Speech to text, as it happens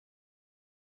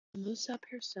Famosa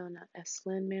persona es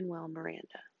Lin-Manuel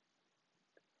Miranda.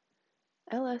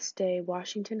 Él es de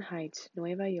Washington Heights,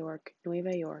 Nueva York,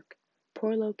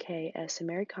 por lo que es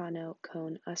americano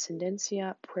con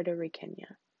ascendencia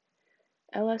puertorriqueña.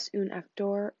 Él es un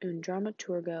actor, un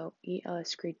dramaturgo y el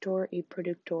escritor y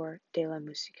productor de la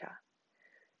música.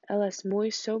 Él es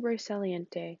muy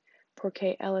sobresaliente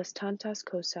porque él es tantas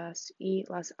cosas y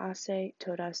las hace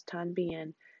todas tan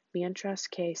bien, mientras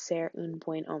que ser un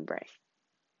buen hombre.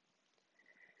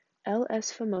 Él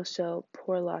es famoso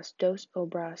por las dos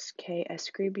obras que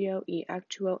escribió y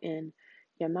actuó en,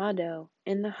 llamado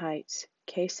In the Heights,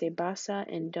 que se basa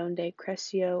en donde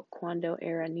creció cuando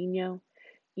era niño,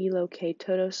 y lo que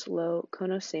todos lo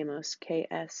conocemos que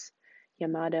es,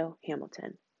 llamado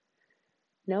Hamilton.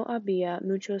 No había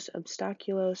muchos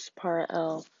obstáculos para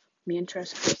él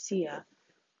mientras crecía,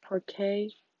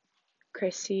 porque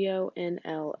creció en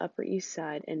el Upper East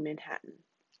Side en Manhattan.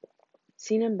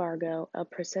 Sin embargo, el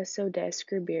proceso de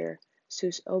escribir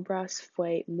sus obras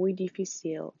fue muy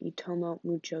difícil y tomó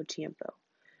mucho tiempo,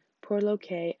 por lo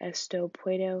que esto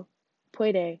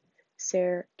puede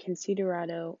ser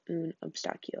considerado un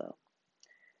obstáculo.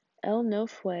 Él no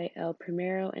fue el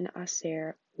primero en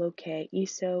hacer lo que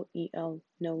hizo y él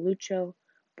no luchó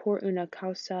por una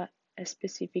causa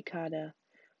especificada,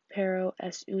 pero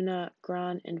es una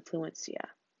gran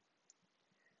influencia.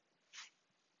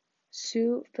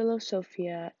 Su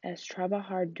filosofía es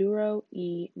trabajar duro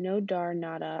y no dar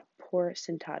nada por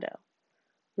sentado.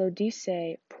 Lo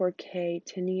dice porque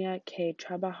tenía que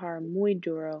trabajar muy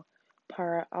duro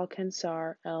para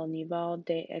alcanzar el nivel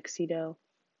de éxito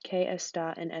que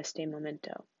está en este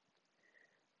momento.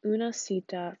 Una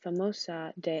cita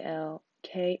famosa de él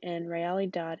que en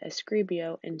realidad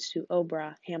escribió en su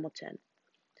obra Hamilton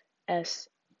es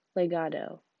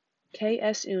legado. ¿Qué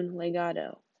es un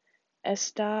legado?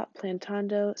 Está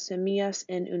plantando semillas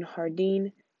en un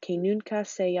jardín que nunca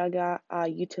se llega a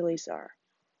utilizar.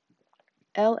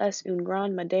 Él es un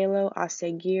gran modelo a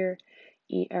seguir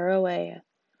y héroe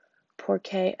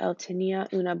porque él tenía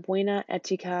una buena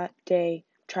ética de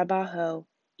trabajo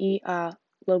y ha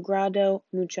logrado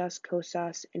muchas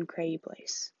cosas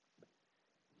increíbles.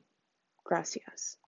 Gracias.